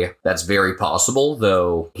say that's very possible,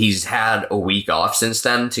 though he's had a week off since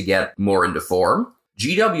then to get more into form.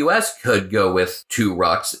 GWS could go with 2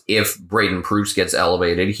 rucks if Braden Pruce gets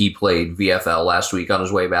elevated. He played VFL last week on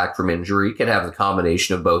his way back from injury. Could have the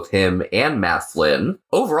combination of both him and Matt Flynn.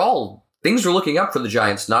 Overall, things are looking up for the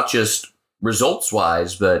Giants, not just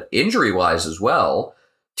results-wise, but injury-wise as well.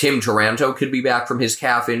 Tim Taranto could be back from his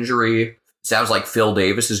calf injury. Sounds like Phil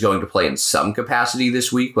Davis is going to play in some capacity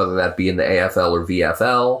this week, whether that be in the AFL or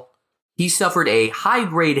VFL. He suffered a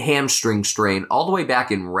high-grade hamstring strain all the way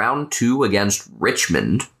back in round 2 against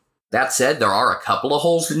Richmond. That said, there are a couple of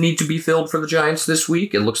holes that need to be filled for the Giants this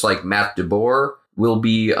week. It looks like Matt DeBoer will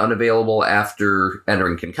be unavailable after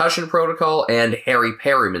entering concussion protocol, and Harry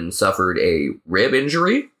Perryman suffered a rib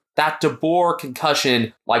injury. That DeBoer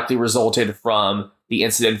concussion likely resulted from the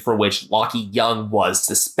incident for which Lockie Young was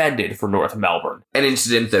suspended for North Melbourne. An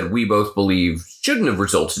incident that we both believe shouldn't have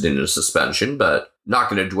resulted in a suspension, but not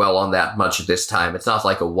going to dwell on that much at this time. It's not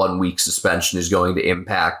like a 1-week suspension is going to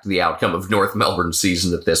impact the outcome of North Melbourne's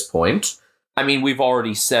season at this point. I mean, we've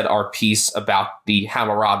already said our piece about the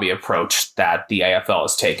Hammurabi approach that the AFL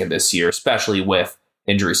has taken this year, especially with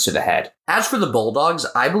injuries to the head. As for the Bulldogs,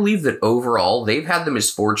 I believe that overall they've had the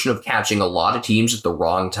misfortune of catching a lot of teams at the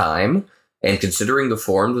wrong time, and considering the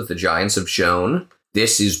form that the Giants have shown,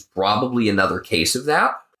 this is probably another case of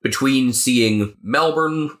that. Between seeing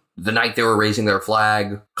Melbourne the night they were raising their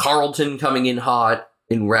flag, Carlton coming in hot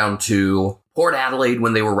in round 2, Port Adelaide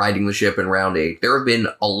when they were riding the ship in round 8, there have been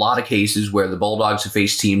a lot of cases where the Bulldogs have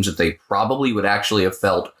faced teams that they probably would actually have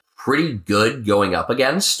felt pretty good going up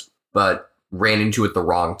against, but ran into at the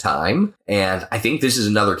wrong time. And I think this is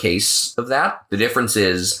another case of that. The difference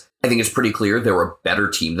is, I think it's pretty clear they're a better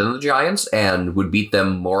team than the Giants and would beat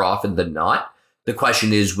them more often than not. The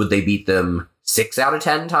question is, would they beat them 6 out of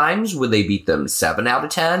 10 times? Would they beat them 7 out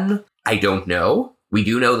of 10? I don't know. We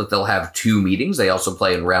do know that they'll have 2 meetings. They also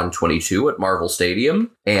play in round 22 at Marvel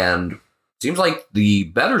Stadium. And it seems like the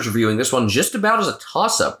bettors are viewing this one just about as a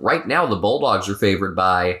toss-up. Right now, the Bulldogs are favored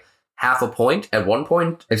by half a point. At one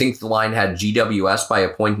point, I think the line had GWS by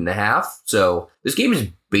 1.5 points. So this game is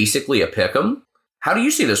basically a pick'em. How do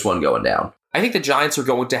you see this one going down? I think the Giants are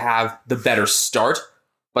going to have the better start,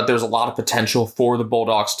 but there's a lot of potential for the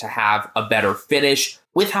Bulldogs to have a better finish.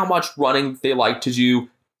 With how much running they like to do,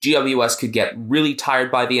 GWS could get really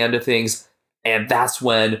tired by the end of things, and that's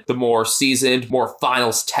when the more seasoned, more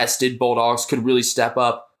finals-tested Bulldogs could really step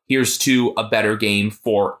up. Here's to a better game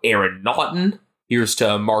for Aaron Naughton. Here's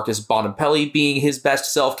to Marcus Bonampelli being his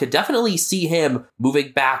best self. Could definitely see him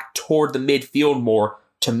moving back toward the midfield more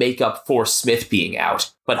to make up for Smith being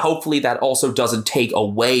out. But hopefully that also doesn't take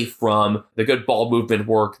away from the good ball movement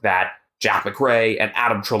work that Jack McRae and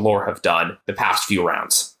Adam Treloar have done the past few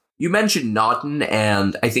rounds. You mentioned Naughton,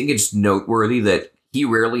 and I think it's noteworthy that He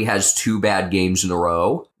rarely has 2 bad games in a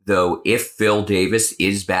row, though if Phil Davis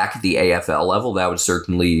is back at the AFL level, that would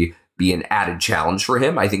certainly be an added challenge for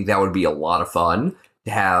him. I think that would be a lot of fun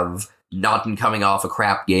to have Naughton coming off a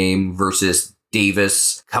crap game versus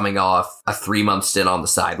Davis coming off a 3-month stint on the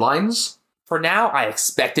sidelines. For now, I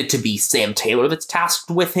expect it to be Sam Taylor that's tasked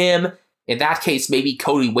with him. In that case, maybe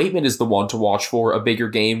Cody Waitman is the one to watch for a bigger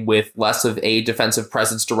game with less of a defensive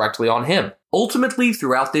presence directly on him. Ultimately,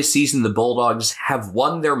 throughout this season, the Bulldogs have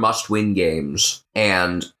won their must-win games,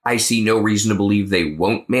 and I see no reason to believe they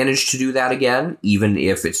won't manage to do that again, even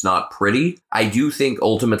if it's not pretty. I do think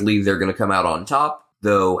ultimately they're going to come out on top,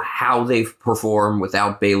 though how they perform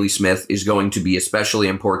without Bailey Smith is going to be especially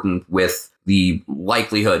important with the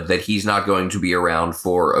likelihood that he's not going to be around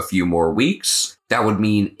for a few more weeks. That would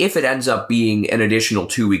mean if it ends up being an additional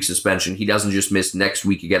 2-week suspension, he doesn't just miss next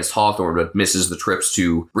week against Hawthorn, but misses the trips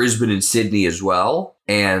to Brisbane and Sydney as well.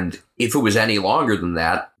 And if it was any longer than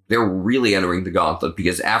that, they're really entering the gauntlet,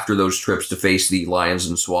 because after those trips to face the Lions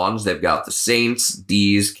and Swans, they've got the Saints,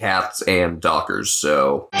 D's, Cats, and Dockers.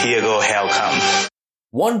 So Here go hell come.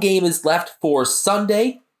 One game is left for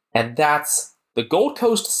Sunday, and that's the Gold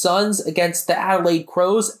Coast Suns against the Adelaide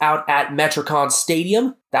Crows out at Metricon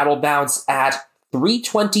Stadium. That'll bounce at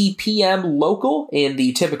 3:20 p.m. local in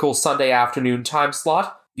the typical Sunday afternoon time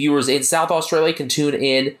slot. Viewers in South Australia can tune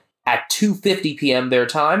in at 2:50 p.m. their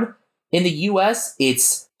time. In the US,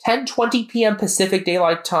 it's 10:20 p.m. Pacific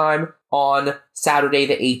Daylight Time on Saturday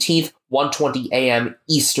the 18th, 1:20 a.m.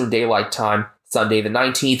 Eastern Daylight Time, Sunday the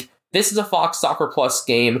 19th. This is a Fox Soccer Plus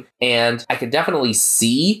game, and I can definitely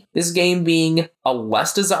see this game being a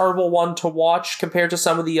less desirable one to watch compared to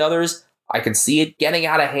some of the others. I can see it getting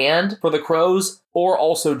out of hand for the Crows, or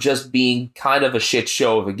also just being kind of a shit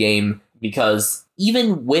show of a game, because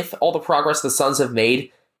even with all the progress the Suns have made,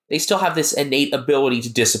 they still have this innate ability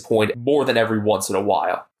to disappoint more than every once in a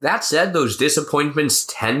while. that said, those disappointments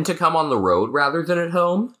tend to come on the road rather than at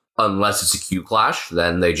home. Unless it's a Q clash,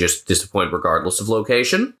 then they just disappoint regardless of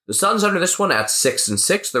location. The Suns under this one at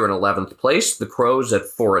 6-6, they're in 11th place. The Crows at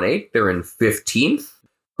 4-8, they're in 15th.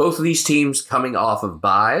 Both of these teams coming off of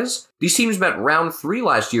byes. These teams met round 3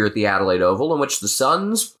 last year at the Adelaide Oval, in which the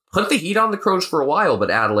Suns put the heat on the Crows for a while,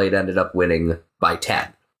 but Adelaide ended up winning by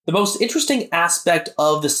 10. The most interesting aspect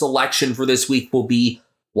of the selection for this week will be,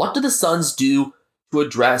 what do the Suns do to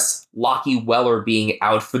address Lockie Weller being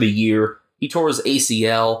out for the year? He tore his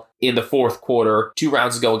ACL in the fourth quarter 2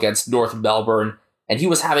 rounds ago against North Melbourne, and he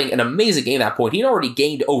was having an amazing game at that point. He'd already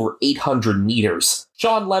gained over 800 meters.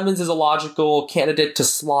 Sean Lemons is a logical candidate to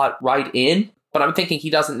slot right in, but I'm thinking he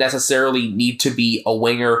doesn't necessarily need to be a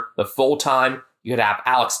winger the full time. You could have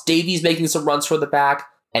Alex Davies making some runs for the back,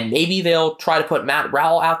 and maybe they'll try to put Matt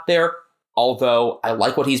Rowell out there, although I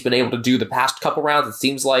like what he's been able to do the past couple rounds. It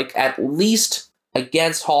seems like at least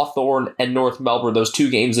against Hawthorn and North Melbourne, those 2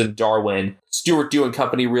 games in Darwin, Stuart Dew and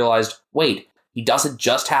company realized, wait, he doesn't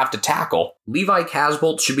just have to tackle. Levi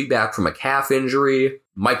Casbolt should be back from a calf injury.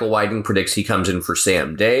 Michael Whiting predicts he comes in for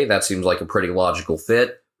Sam Day. That seems like a pretty logical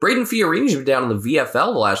fit. Braden Fiorini's been down in the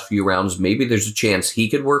VFL the last few rounds. Maybe there's a chance he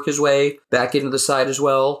could work his way back into the side as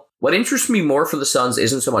well. What interests me more for the Suns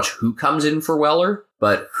isn't so much who comes in for Weller,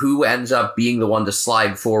 but who ends up being the one to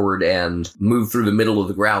slide forward and move through the middle of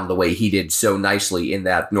the ground the way he did so nicely in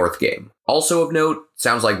that North game. Also of note,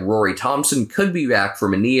 sounds like Rory Thompson could be back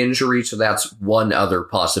from a knee injury, so that's one other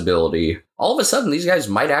possibility. All of a sudden, these guys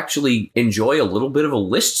might actually enjoy a little bit of a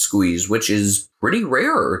list squeeze, which is pretty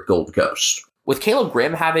rare at Gold Coast. With Caleb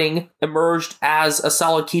Grimm having emerged as a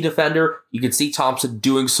solid key defender, you could see Thompson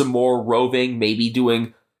doing some more roving, maybe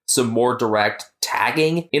doing some more direct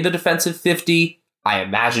tagging in the defensive 50. I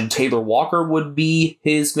imagine Taylor Walker would be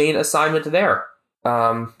his main assignment there.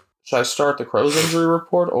 Should I start the Crows injury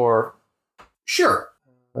report, or? Sure.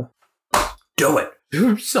 Do it.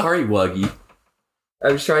 I'm sorry, Wuggy.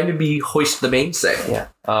 I was trying to be hoist the mainsail. Yeah.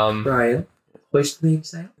 Brian, hoist the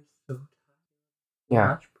mainsail.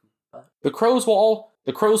 Yeah. The Crows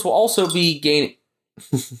will also be gaining.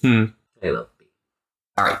 They love me.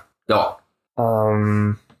 All right, go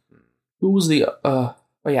on. Who was the? Oh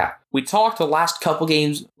yeah. We talked the last couple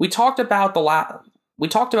games. We talked about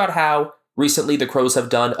how recently the Crows have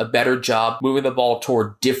done a better job moving the ball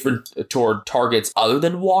toward targets other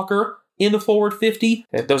than Walker in the forward 50.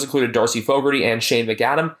 Those included Darcy Fogarty and Shane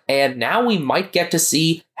McAdam. And now we might get to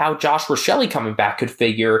see how Josh Rochelle coming back could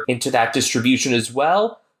figure into that distribution as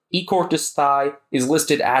well. Ecortis thigh is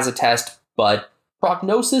listed as a test, but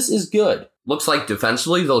prognosis is good. Looks like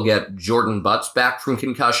defensively they'll get Jordan Butts back from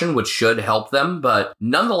concussion, which should help them. But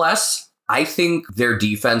nonetheless, I think their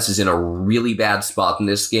defense is in a really bad spot in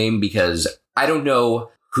this game because I don't know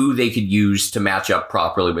who they could use to match up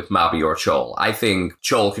properly with Mabi or Chol. I think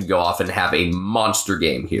Chol could go off and have a monster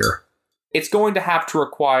game here. It's going to have to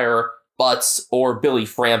require Butts or Billy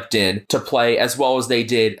Frampton to play as well as they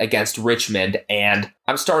did against Richmond, and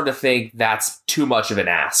I'm starting to think that's too much of an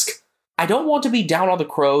ask. I don't want to be down on the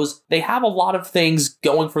Crows. They have a lot of things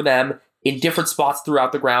going for them in different spots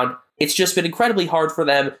throughout the ground. It's just been incredibly hard for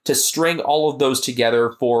them to string all of those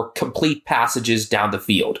together for complete passages down the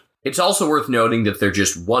field. It's also worth noting that they're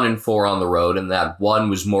just 1-4 on the road, and that one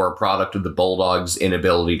was more a product of the Bulldogs'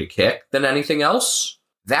 inability to kick than anything else.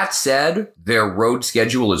 That said, their road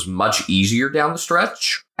schedule is much easier down the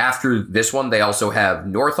stretch. After this one, they also have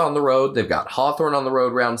North on the road, they've got Hawthorn on the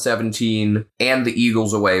road round 17, and the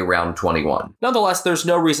Eagles away round 21. Nonetheless, there's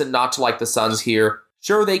no reason not to like the Suns here.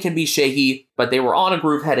 Sure, they can be shaky, but they were on a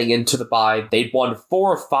groove heading into the bye. They'd won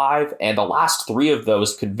 4 of 5, and the last 3 of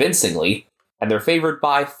those convincingly. And they're favored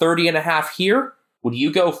by 30.5 here. Would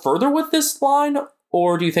you go further with this line,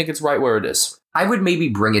 or do you think it's right where it is? I would maybe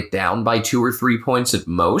bring it down by 2 or 3 points at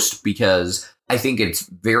most, because I think it's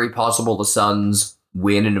very possible the Suns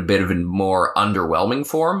win in a bit of a more underwhelming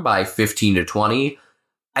form by 15-20.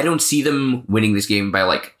 I don't see them winning this game by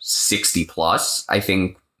like 60 plus. I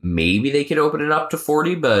think maybe they could open it up to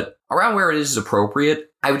 40, but around where it is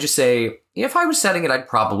appropriate. I would just say, if I was setting it, I'd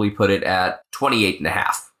probably put it at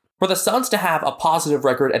 28.5. For the Suns to have a positive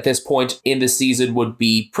record at this point in the season would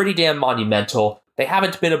be pretty damn monumental. They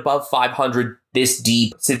haven't been above 500 this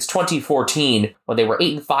deep since 2014, when they were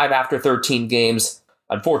 8-5 after 13 games.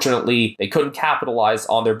 Unfortunately, they couldn't capitalize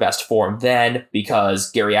on their best form then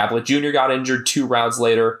because Gary Ablett Jr. got injured 2 rounds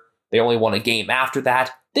later. They only won a game after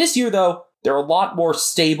that. This year, though, they're a lot more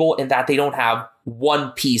stable in that they don't have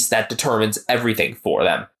one piece that determines everything for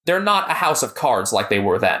them. They're not a house of cards like they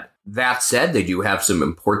were then. That said, they do have some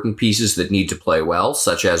important pieces that need to play well,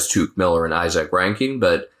 such as Tuke Miller and Isaac Ranking,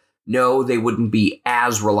 but no, they wouldn't be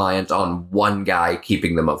as reliant on one guy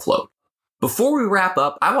keeping them afloat. Before we wrap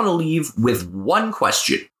up, I want to leave with one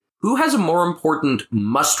question. Who has a more important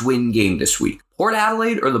must-win game this week, Port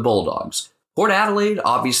Adelaide or the Bulldogs? Port Adelaide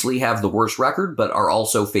obviously have the worst record, but are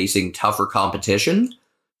also facing tougher competition.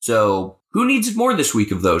 So, who needs it more this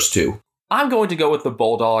week of those two? I'm going to go with the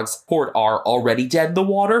Bulldogs. Port are already dead in the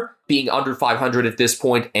water, being under 500 at this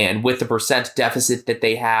point, and with the percent deficit that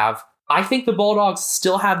they have, I think the Bulldogs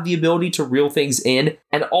still have the ability to reel things in,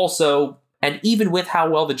 and even with how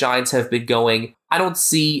well the Giants have been going, I don't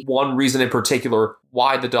see one reason in particular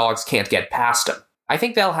why the Dogs can't get past them. I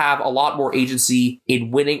think they'll have a lot more agency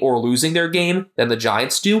in winning or losing their game than the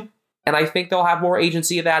Giants do, and I think they'll have more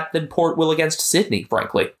agency of that than Port will against Sydney,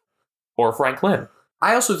 frankly. Or Franklin.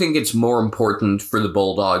 I also think it's more important for the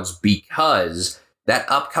Bulldogs because that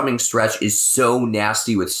upcoming stretch is so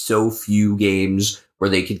nasty with so few games where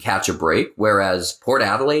they could catch a break, whereas Port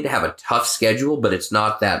Adelaide have a tough schedule, but it's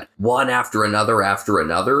not that one after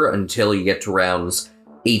another until you get to rounds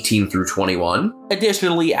 18 through 21.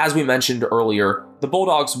 Additionally, as we mentioned earlier, the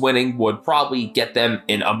Bulldogs winning would probably get them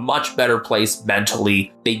in a much better place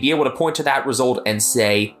mentally. They'd be able to point to that result and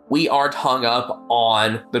say, we aren't hung up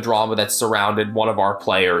on the drama that surrounded one of our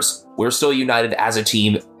players. We're still united as a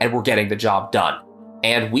team, and we're getting the job done.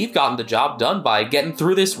 And we've gotten the job done by getting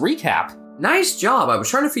through this recap. Nice job. I was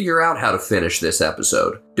trying to figure out how to finish this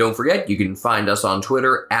episode. Don't forget, you can find us on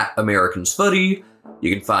Twitter at AmericansFooty.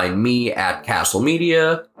 You can find me at Castle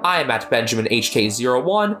Media. I am at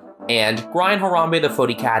BenjaminHK01, and Brian Harambe the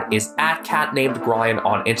Footy Cat is at CatNamedBrian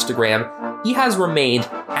on Instagram. He has remained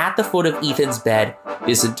at the foot of Ethan's bed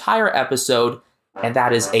this entire episode, and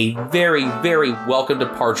that is a very, very welcome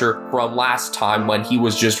departure from last time when he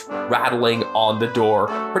was just rattling on the door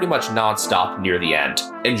pretty much nonstop near the end.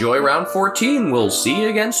 Enjoy round 14. We'll see you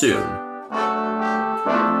again soon.